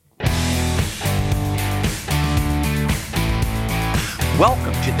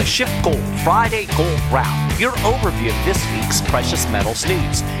Welcome to the Shift Gold Friday Gold Wrap, your overview of this week's precious metals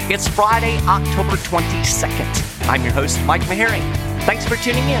news. It's Friday, October 22nd. I'm your host, Mike Maharrey. Thanks for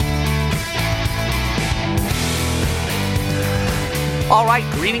tuning in. All right,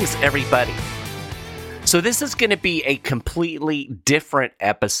 greetings, everybody. So this is going to be a completely different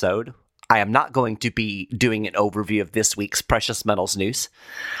episode. I am not going to be doing an overview of this week's precious metals news.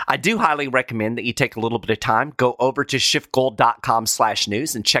 I do highly recommend that you take a little bit of time, go over to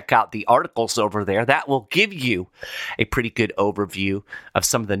shiftgold.com/news and check out the articles over there. That will give you a pretty good overview of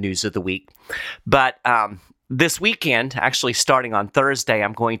some of the news of the week. But this weekend, actually starting on Thursday,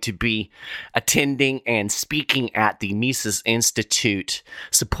 I'm going to be attending and speaking at the Mises Institute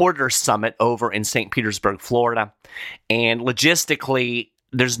Supporter Summit over in St. Petersburg, Florida. And logistically,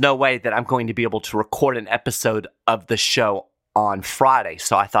 there's no way that I'm going to be able to record an episode of the show on Friday.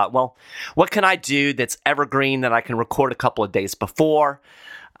 So I thought, well, what can I do that's evergreen that I can record a couple of days before?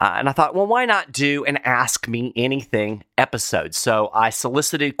 And I thought, well, why not do an Ask Me Anything episode? So I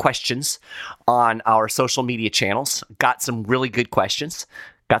solicited questions on our social media channels, got some really good questions,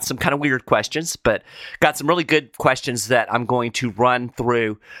 got some kind of weird questions, but got some really good questions that I'm going to run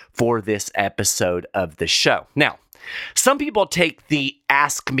through for this episode of the show. Now, some people take the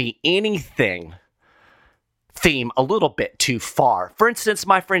Ask Me Anything theme a little bit too far. For instance,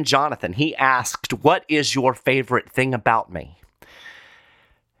 my friend Jonathan, he asked, what is your favorite thing about me?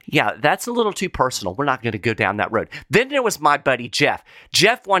 Yeah, that's a little too personal. We're not going to go down that road. Then there was my buddy Jeff.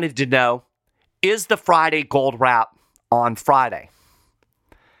 Jeff wanted to know, is the Friday Gold Wrap on Friday?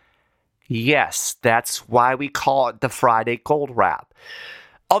 Yes, that's why we call it the Friday Gold Wrap.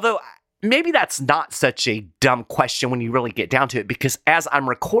 Although, maybe that's not such a dumb question when you really get down to it, because as I'm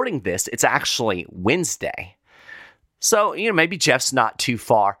recording this, it's actually Wednesday. So, maybe Jeff's not too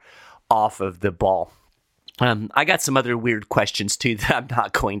far off of the ball. I got some other weird questions, too, that I'm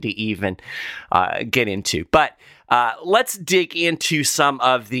not going to even get into. But let's dig into some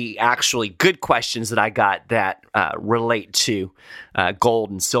of the actually good questions that I got that relate to gold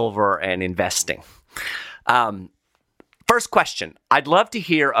and silver and investing. First question, I'd love to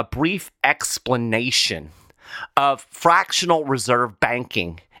hear a brief explanation of fractional reserve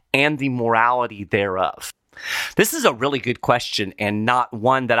banking and the morality thereof. This is a really good question and not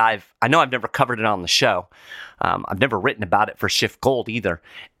one that I know I've never covered it on the show. I've never written about it for Shift Gold either.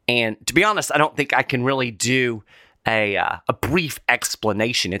 And to be honest, I don't think I can really do a brief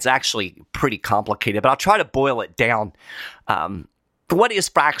explanation. It's actually pretty complicated, but I'll try to boil it down. What is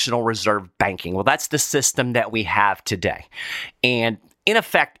fractional reserve banking? Well, that's the system that we have today. And in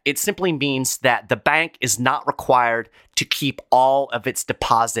effect, it simply means that the bank is not required to keep all of its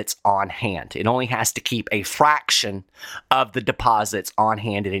deposits on hand. It only has to keep a fraction of the deposits on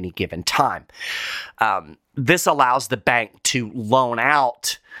hand at any given time. This allows the bank to loan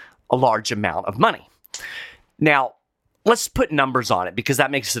out a large amount of money. Now, let's put numbers on it because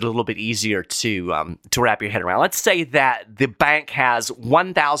that makes it a little bit easier to wrap your head around. Let's say that the bank has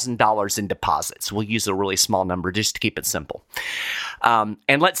 $1,000 in deposits. We'll use a really small number just to keep it simple.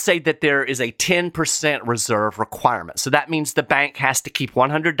 And let's say that there is a 10% reserve requirement. So that means the bank has to keep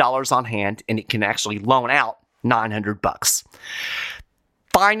 $100 on hand and it can actually loan out $900.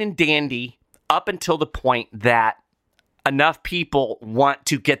 Fine and dandy up until the point that enough people want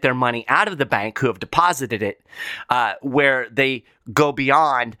to get their money out of the bank who have deposited it, where they go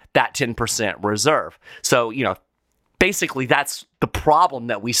beyond that 10% reserve. So, basically that's the problem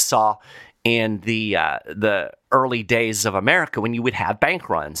that we saw in the early days of America when you would have bank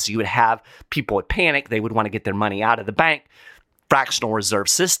runs. You would have people would panic. They would want to get their money out of the bank. Fractional reserve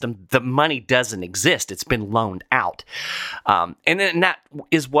system, the money doesn't exist. It's been loaned out. And then that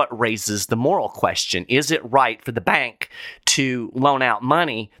is what raises the moral question. Is it right for the bank to loan out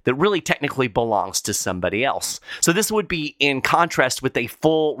money that really technically belongs to somebody else? So this would be in contrast with a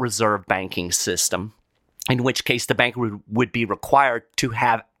full reserve banking system, in which case the bank would be required to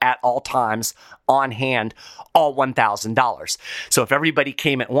have at all times on hand all $1,000. So if everybody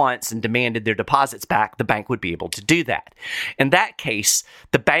came at once and demanded their deposits back, the bank would be able to do that. In that case,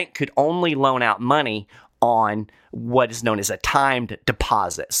 the bank could only loan out money on what is known as a timed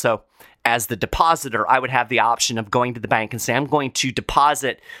deposit. So as the depositor, I would have the option of going to the bank and say, I'm going to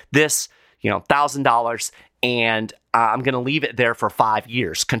deposit this, $1,000 and I'm going to leave it there for 5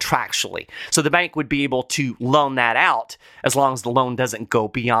 years contractually. So the bank would be able to loan that out as long as the loan doesn't go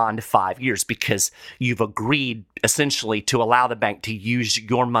beyond 5 years because you've agreed essentially to allow the bank to use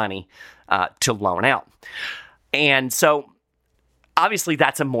your money to loan out. And so Obviously,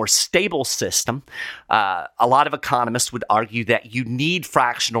 that's a more stable system. A lot of economists would argue that you need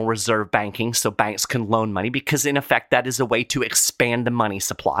fractional reserve banking so banks can loan money because, in effect, that is a way to expand the money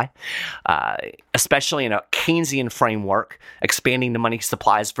supply. Especially in a Keynesian framework, expanding the money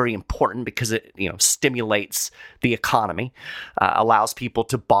supply is very important because it stimulates the economy, allows people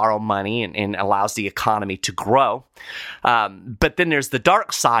to borrow money, and allows the economy to grow. But then there's the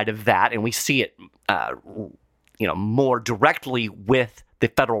dark side of that, and we see it more directly with the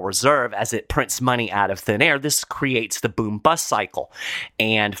Federal Reserve as it prints money out of thin air. This creates the boom-bust cycle.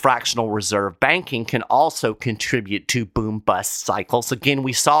 And fractional reserve banking can also contribute to boom-bust cycles. Again,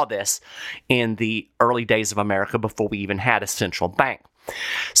 we saw this in the early days of America before we even had a central bank.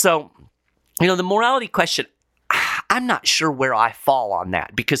 So, the morality question, I'm not sure where I fall on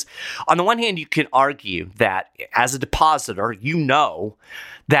that, because on the one hand, you can argue that as a depositor,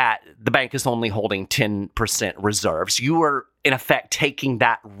 that the bank is only holding 10% reserves. You are, in effect, taking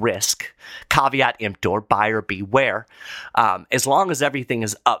that risk, caveat emptor, buyer beware. As long as everything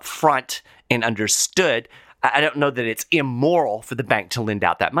is upfront and understood, I don't know that it's immoral for the bank to lend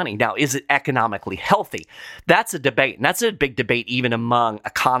out that money. Now, is it economically healthy? That's a debate, and that's a big debate even among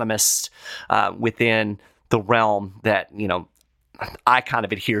economists within the realm that, I kind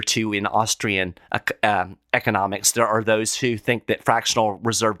of adhere to in Austrian economics. There are those who think that fractional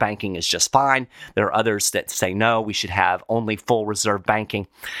reserve banking is just fine. There are others that say, no, we should have only full reserve banking.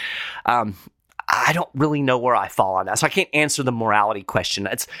 I don't really know where I fall on that, so I can't answer the morality question.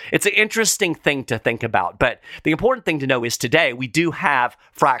 It's an interesting thing to think about, but the important thing to know is today we do have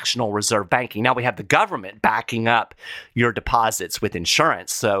fractional reserve banking. Now we have the government backing up your deposits with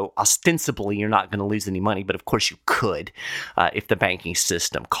insurance, so ostensibly you're not going to lose any money, but of course you could if the banking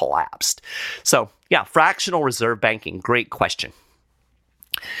system collapsed. So yeah, fractional reserve banking, great question.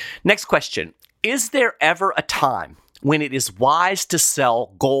 Next question, is there ever a time when it is wise to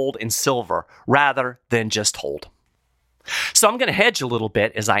sell gold and silver rather than just hold? So I'm going to hedge a little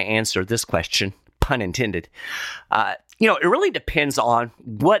bit as I answer this question, pun intended. It really depends on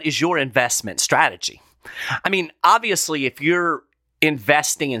what is your investment strategy. I mean, obviously, if you're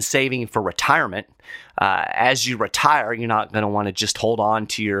investing and saving for retirement, as you retire, you're not going to want to just hold on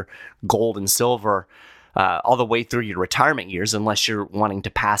to your gold and silver all the way through your retirement years, unless you're wanting to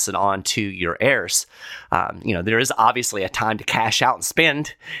pass it on to your heirs. There is obviously a time to cash out and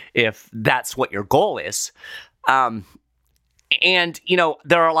spend if that's what your goal is. There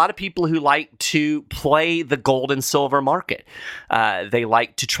are a lot of people who like to play the gold and silver market. They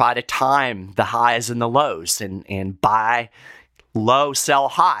like to try to time the highs and the lows and buy low, sell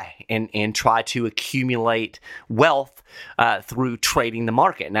high, and try to accumulate wealth through trading the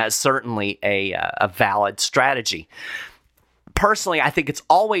market. And that's certainly a valid strategy. Personally, I think it's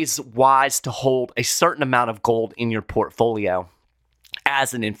always wise to hold a certain amount of gold in your portfolio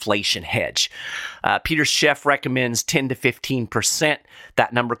as an inflation hedge. Peter Schiff recommends 10 to 15%.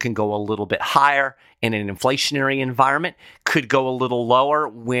 That number can go a little bit higher in an inflationary environment, could go a little lower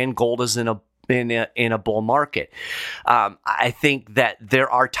when gold is in a bull market. I think that there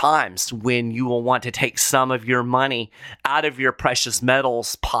are times when you will want to take some of your money out of your precious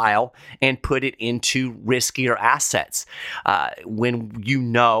metals pile and put it into riskier assets. When you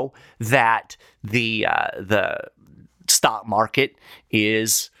know that the stock market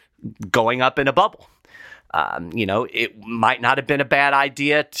is going up in a bubble. It might not have been a bad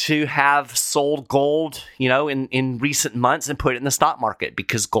idea to have sold gold, in recent months and put it in the stock market,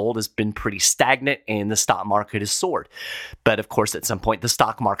 because gold has been pretty stagnant and the stock market has soared. But of course, at some point, the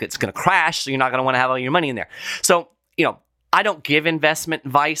stock market's going to crash, so you're not going to want to have all your money in there. So, I don't give investment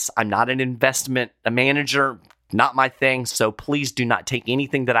advice. I'm not an investment manager. Not my thing, so please do not take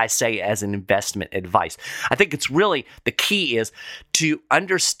anything that I say as an investment advice. I think it's really, the key is to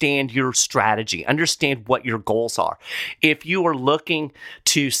understand your strategy, understand what your goals are. If you are looking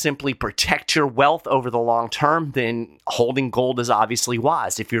to simply protect your wealth over the long term, then holding gold is obviously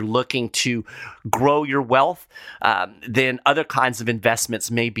wise. If you're looking to grow your wealth, then other kinds of investments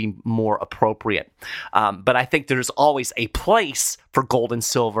may be more appropriate. But I think there's always a place for gold and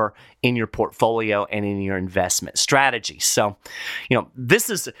silver in your portfolio and in your investment strategy. So, this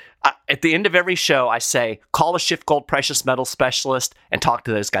is, at the end of every show, I say, call a Schiff Gold Precious Metals specialist and talk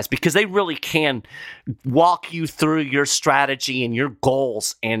to those guys, because they really can walk you through your strategy and your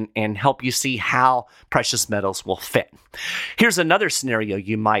goals and help you see how precious metals will fit. Here's another scenario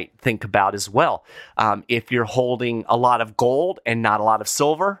you might think about as well. If you're holding a lot of gold and not a lot of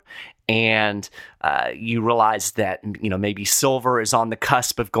silver, and you realize that maybe silver is on the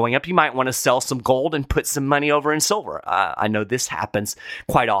cusp of going up, you might want to sell some gold and put some money over in silver. I know this happens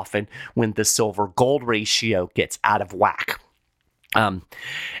quite often when the silver-gold ratio gets out of whack. Um,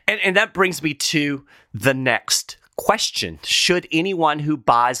 and that brings me to the next question. Should anyone who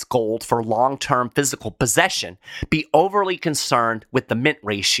buys gold for long-term physical possession be overly concerned with the mint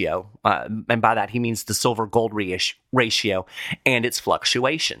ratio? And by that, he means the silver-gold ratio and its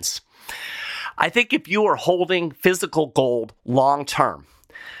fluctuations. I think if you are holding physical gold long-term,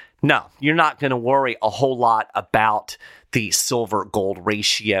 no, you're not going to worry a whole lot about the silver-gold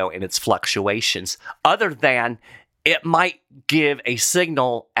ratio and its fluctuations, other than it might give a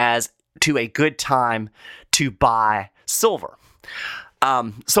signal as to a good time to buy silver.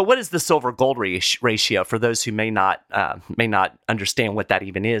 So what is the silver-gold ratio for those who may not understand what that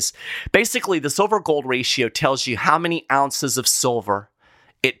even is? Basically, the silver-gold ratio tells you how many ounces of silver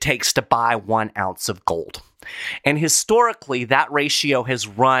it takes to buy 1 ounce of gold. And historically, that ratio has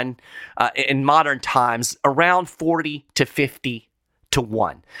run in modern times around 40 to 50 to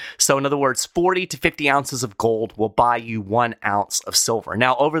 1. So in other words, 40 to 50 ounces of gold will buy you 1 ounce of silver.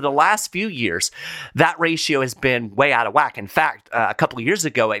 Now, over the last few years, that ratio has been way out of whack. In fact, a couple of years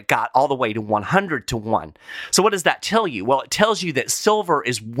ago, it got all the way to 100 to 1. So what does that tell you? Well, it tells you that silver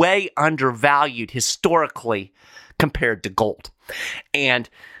is way undervalued historically compared to gold. And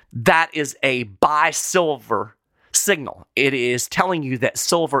that is a buy silver signal. It is telling you that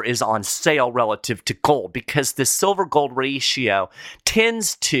silver is on sale relative to gold, because the silver-gold ratio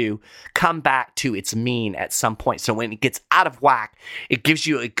tends to come back to its mean at some point. So when it gets out of whack, it gives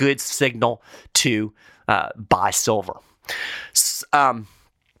you a good signal to buy silver.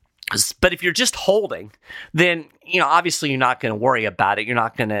 But if you're just holding, then obviously you're not going to worry about it. You're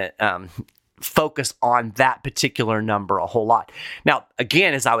not going to focus on that particular number a whole lot. Now,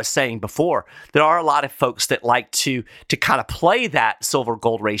 again, as I was saying before, there are a lot of folks that like to kind of play that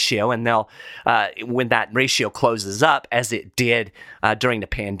silver-gold ratio, and they'll when that ratio closes up, as it did during the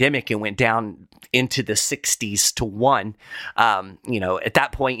pandemic, it went down into the 60s to 1. At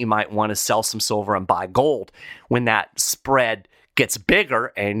that point, you might want to sell some silver and buy gold. When that spread gets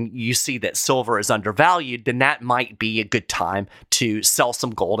bigger and you see that silver is undervalued, then that might be a good time to sell some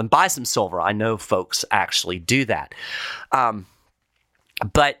gold and buy some silver. I know folks actually do that.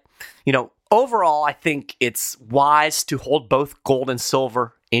 But overall, I think it's wise to hold both gold and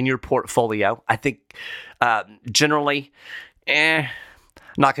silver in your portfolio. I think generally, I'm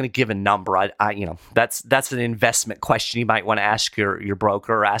not going to give a number. That's an investment question. You might want to ask your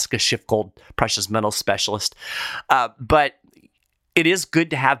broker or ask a SchiffGold precious metal specialist. But it is good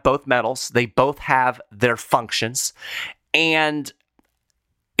to have both metals. They both have their functions. And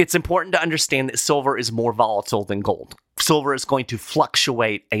it's important to understand that silver is more volatile than gold. Silver is going to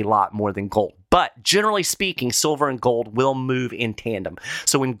fluctuate a lot more than gold. But generally speaking, silver and gold will move in tandem.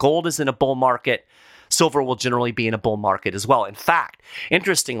 So when gold is in a bull market, silver will generally be in a bull market as well. In fact,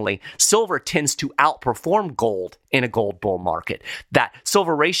 interestingly, silver tends to outperform gold in a gold bull market. That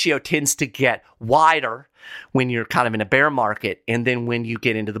silver ratio tends to get wider when you're kind of in a bear market, and then when you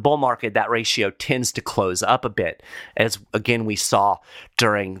get into the bull market, that ratio tends to close up a bit, as again we saw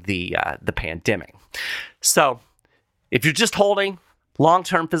during the pandemic. So, if you're just holding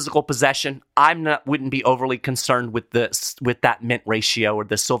long-term physical possession, wouldn't be overly concerned with that mint ratio or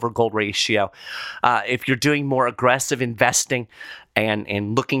the silver-gold ratio. If you're doing more aggressive investing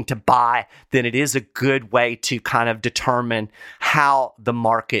and looking to buy, then it is a good way to kind of determine how the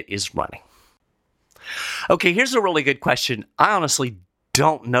market is running. Okay, here's a really good question I honestly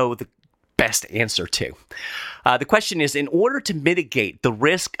don't know the best answer to. The question is, in order to mitigate the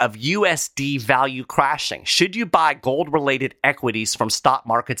risk of USD value crashing, should you buy gold-related equities from stock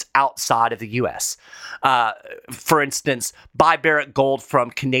markets outside of the U.S.? For instance, buy Barrick Gold from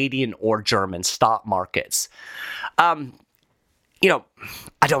Canadian or German stock markets. I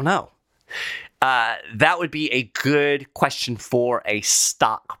don't know. That would be a good question for a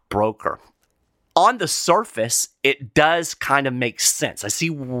stockbroker. On the surface, it does kind of make sense. I see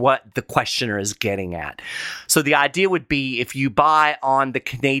what the questioner is getting at. So the idea would be, if you buy on the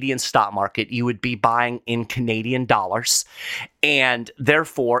Canadian stock market, you would be buying in Canadian dollars. And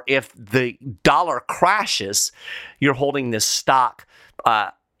therefore, if the dollar crashes, you're holding this stock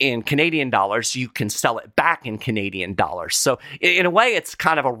in Canadian dollars, you can sell it back in Canadian dollars. So in a way, it's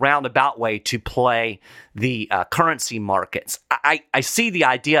kind of a roundabout way to play the currency markets. I see the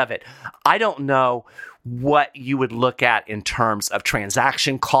idea of it. I don't know what you would look at in terms of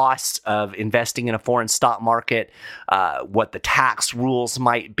transaction costs of investing in a foreign stock market, what the tax rules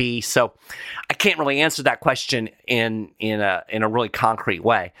might be. So I can't really answer that question in a really concrete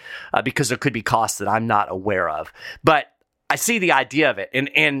way because there could be costs that I'm not aware of. But I see the idea of it,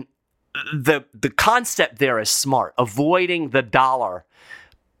 and the concept there is smart. Avoiding the dollar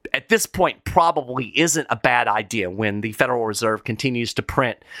at this point probably isn't a bad idea when the Federal Reserve continues to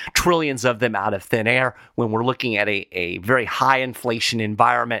print trillions of them out of thin air, when we're looking at a very high inflation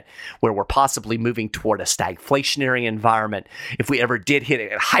environment, where we're possibly moving toward a stagflationary environment. If we ever did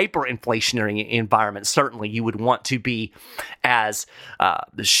hit a hyperinflationary environment, certainly you would want to be as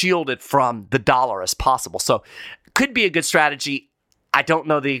shielded from the dollar as possible. So could be a good strategy. I don't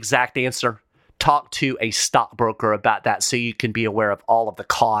know the exact answer. Talk to a stockbroker about that so you can be aware of all of the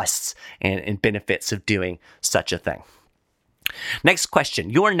costs and benefits of doing such a thing. Next question.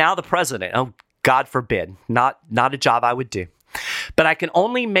 You are now the president. Oh, God forbid. Not a job I would do. But I can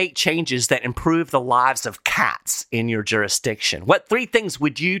only make changes that improve the lives of cats in your jurisdiction. What 3 things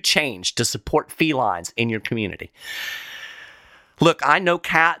would you change to support felines in your community? Look, I know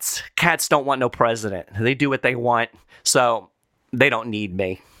cats. Cats don't want no president. They do what they want, so they don't need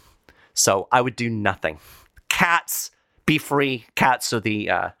me. So I would do nothing. Cats, be free. Cats are the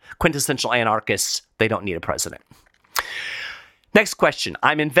quintessential anarchists. They don't need a president. Next question.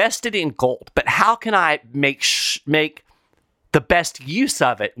 I'm invested in gold, but how can I make the best use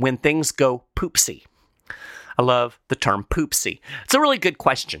of it when things go poopsie? I love the term poopsie. It's a really good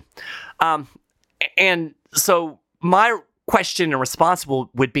question. And so my question and response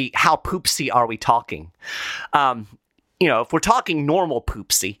would be, how poopsie are we talking? If we're talking normal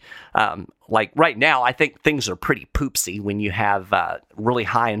poopsie, like right now, I think things are pretty poopsie when you have really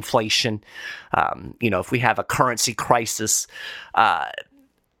high inflation. If we have a currency crisis, I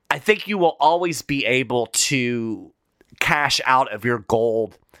think you will always be able to cash out of your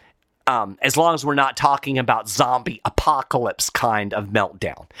gold as long as we're not talking about zombie apocalypse kind of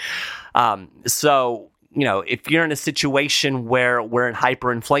meltdown. If you're in a situation where we're in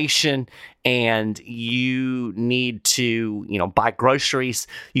hyperinflation and you need to, buy groceries,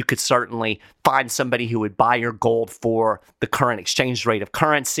 you could certainly find somebody who would buy your gold for the current exchange rate of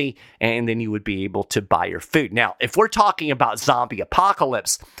currency, and then you would be able to buy your food. Now, if we're talking about zombie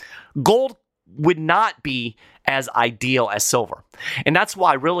apocalypse, gold would not be as ideal as silver. And that's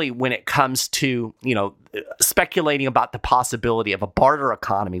why really when it comes to, speculating about the possibility of a barter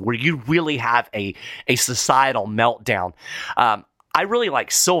economy where you really have a societal meltdown, I really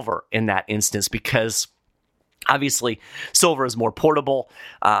like silver in that instance because obviously silver is more portable.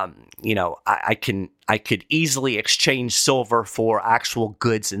 I could easily exchange silver for actual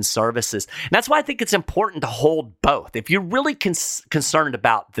goods and services. And that's why I think it's important to hold both. If you're really concerned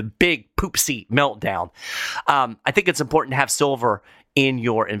about the big poopsie meltdown, I think it's important to have silver in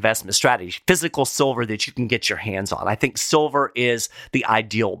your investment strategy, physical silver that you can get your hands on. I think silver is the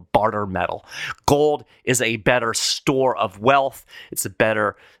ideal barter metal. Gold is a better store of wealth. It's a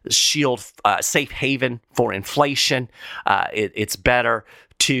better shield, safe haven for inflation. It's better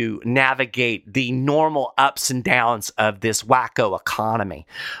to navigate the normal ups and downs of this wacko economy.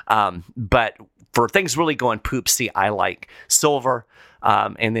 But for things really going poopsie, I like silver.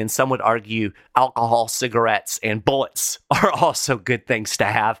 And then some would argue alcohol, cigarettes, and bullets are also good things to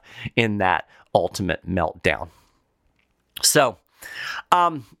have in that ultimate meltdown. So,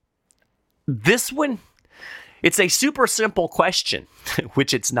 this one, it's a super simple question,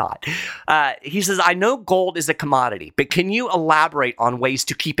 which it's not. He says, I know gold is a commodity, but can you elaborate on ways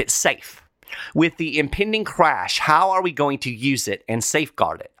to keep it safe? With the impending crash, how are we going to use it and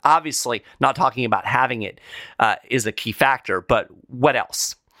safeguard it? Obviously, not talking about having it is a key factor, but what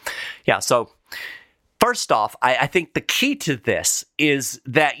else? Yeah, so first off, I think the key to this is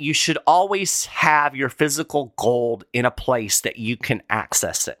that you should always have your physical gold in a place that you can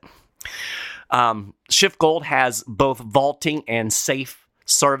access it. Shift Gold has both vaulting and safe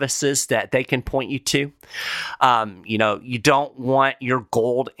services that they can point you to. You don't want your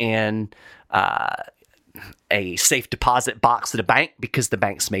gold in a safe deposit box at a bank because the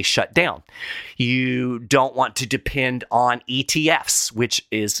banks may shut down. You don't want to depend on ETFs, which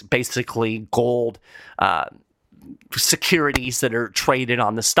is basically gold securities that are traded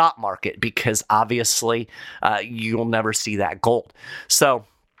on the stock market, because obviously you'll never see that gold. So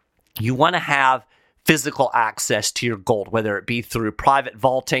you want to have physical access to your gold, whether it be through private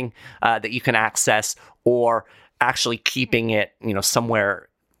vaulting that you can access or actually keeping it, somewhere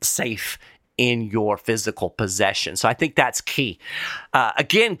safe in your physical possession. So I think that's key.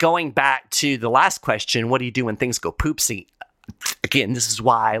 Again, going back to the last question, what do you do when things go poopsie? Again, this is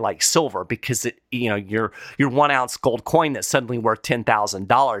why I like silver, because your 1 ounce gold coin that's suddenly worth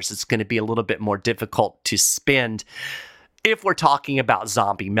 $10,000, it's going to be a little bit more difficult to spend if we're talking about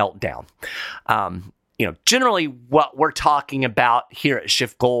zombie meltdown. Generally what we're talking about here at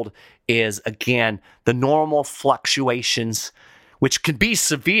Shift Gold is, again, the normal fluctuations, which can be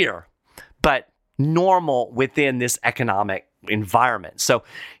severe, but normal within this economic environment. So,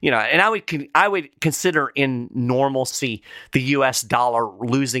 and I would consider in normalcy the U.S. dollar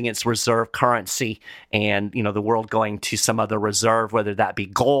losing its reserve currency, and the world going to some other reserve, whether that be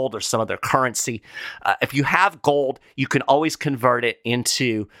gold or some other currency. If you have gold, you can always convert it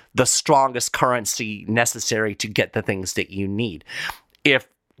into the strongest currency necessary to get the things that you need. If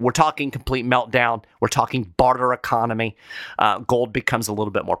we're talking complete meltdown, we're talking barter economy, gold becomes a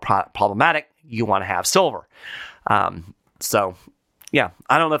little bit more problematic. You want to have silver. I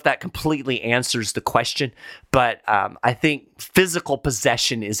don't know if that completely answers the question, but I think physical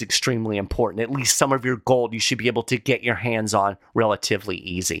possession is extremely important. At least some of your gold you should be able to get your hands on relatively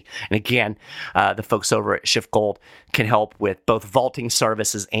easy. And again, the folks over at Shift Gold can help with both vaulting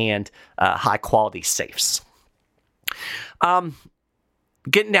services and high-quality safes.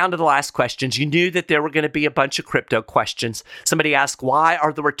 Getting down to the last questions, you knew that there were going to be a bunch of crypto questions. Somebody asked, why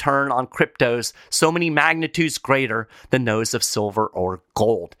are the return on cryptos so many magnitudes greater than those of silver or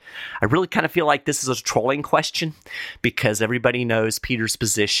gold? I really kind of feel like this is a trolling question because everybody knows Peter's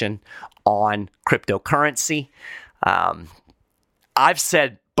position on cryptocurrency. I've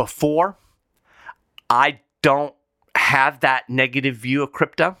said before, I don't have that negative view of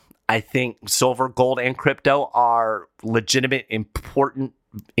crypto. I think silver, gold, and crypto are legitimate, important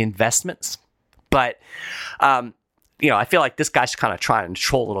investments. But, I feel like this guy's kind of trying to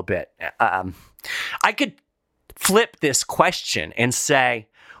troll a little bit. I could flip this question and say,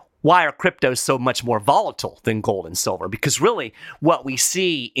 why are cryptos so much more volatile than gold and silver? Because really what we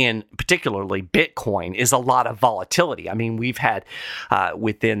see in particularly Bitcoin is a lot of volatility. I mean, we've had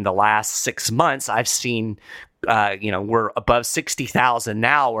within the last 6 months, I've seen we're above 60,000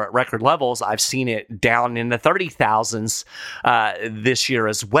 now. We're at record levels. I've seen it down in the 30,000s this year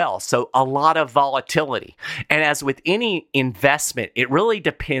as well. So a lot of volatility. And as with any investment, it really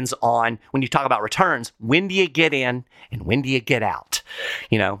depends on, when you talk about returns, when do you get in and when do you get out?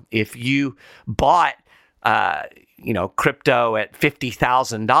 If you bought crypto at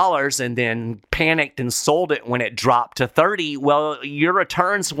 $50,000 and then panicked and sold it when it dropped to 30, well, your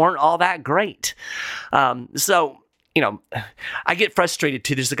returns weren't all that great. I get frustrated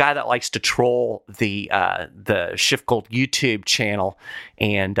too. There's a guy that likes to troll the Shift Gold YouTube channel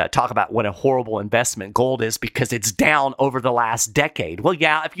and talk about what a horrible investment gold is because it's down over the last decade. Well,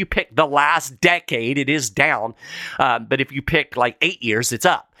 yeah, if you pick the last decade, it is down. But if you pick like 8 years, it's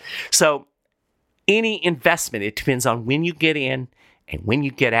up. So any investment, it depends on when you get in and when you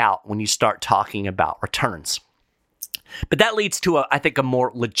get out when you start talking about returns. But that leads to, I think, a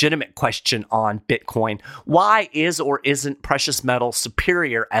more legitimate question on Bitcoin. Why is or isn't precious metal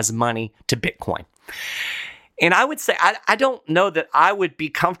superior as money to Bitcoin? And I would say, I don't know that I would be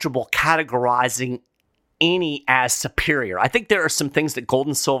comfortable categorizing any as superior. I think there are some things that gold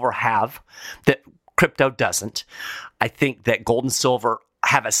and silver have that crypto doesn't. I think that gold and silver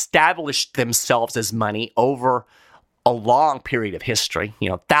have established themselves as money over a long period of history,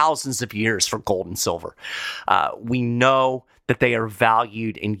 thousands of years for gold and silver. We know that they are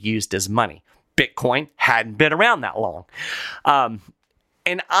valued and used as money. Bitcoin hadn't been around that long.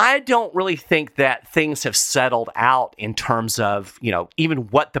 And I don't really think that things have settled out in terms of, even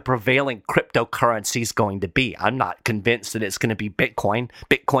what the prevailing cryptocurrency is going to be. I'm not convinced that it's going to be Bitcoin.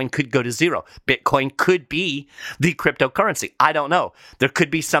 Bitcoin could go to zero. Bitcoin could be the cryptocurrency. I don't know. There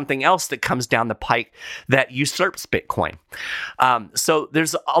could be something else that comes down the pike that usurps Bitcoin. So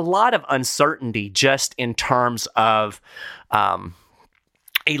there's a lot of uncertainty just in terms of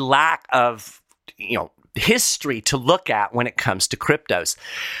a lack of, history to look at when it comes to cryptos.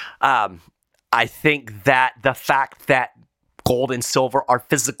 I think that the fact that gold and silver are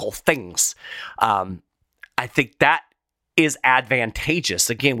physical things, I think that is advantageous.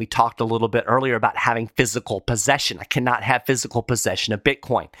 Again, we talked a little bit earlier about having physical possession. I cannot have physical possession of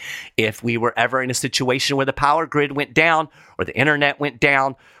Bitcoin. If we were ever in a situation where the power grid went down or the internet went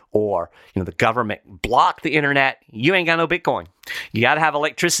down, or the government blocked the internet, you ain't got no Bitcoin. You got to have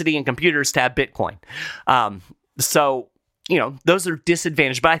electricity and computers to have Bitcoin. Those are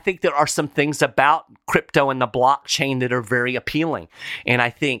disadvantages. But I think there are some things about crypto and the blockchain that are very appealing. And I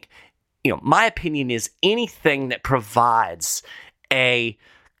think, my opinion is anything that provides a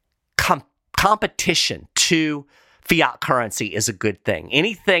competition to fiat currency is a good thing.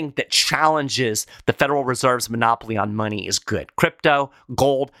 Anything that challenges the Federal Reserve's monopoly on money is good. Crypto,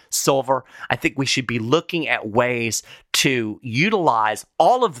 gold, silver. I think we should be looking at ways to utilize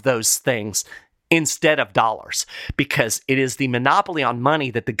all of those things instead of dollars, because it is the monopoly on money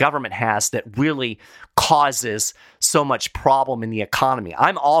that the government has that really causes so much problem in the economy.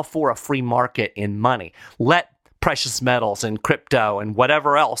 I'm all for a free market in money. Let precious metals and crypto and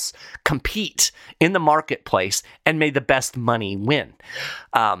whatever else compete in the marketplace, and may the best money win.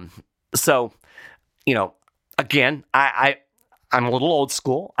 So, again, I'm a little old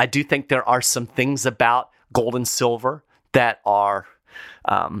school. I do think there are some things about gold and silver that are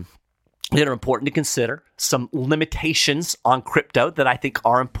important to consider, some limitations on crypto that I think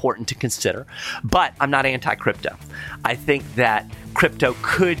are important to consider, but I'm not anti-crypto. I think that crypto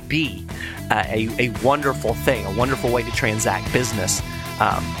could be a wonderful thing, a wonderful way to transact business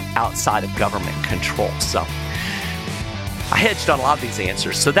outside of government control. So I hedged on a lot of these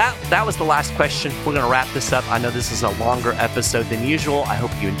answers. So that was the last question. We're going to wrap this up. I know this is a longer episode than usual. I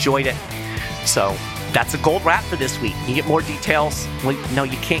hope you enjoyed it. So that's a gold wrap for this week. You get more details. Well, no,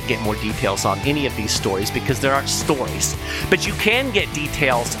 you can't get more details on any of these stories because there aren't stories. But you can get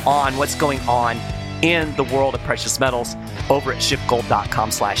details on what's going on in the world of precious metals over at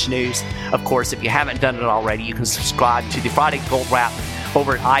SchiffGold.com/news. Of course, if you haven't done it already, you can subscribe to the Friday Gold Wrap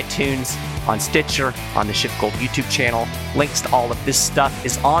over at iTunes, on Stitcher, on the Schiff Gold YouTube channel. Links to all of this stuff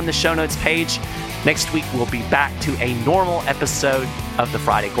is on the show notes page. Next week, we'll be back to a normal episode of the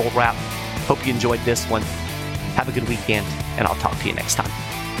Friday Gold Wrap. Hope you enjoyed this one. Have a good weekend, and I'll talk to you next time.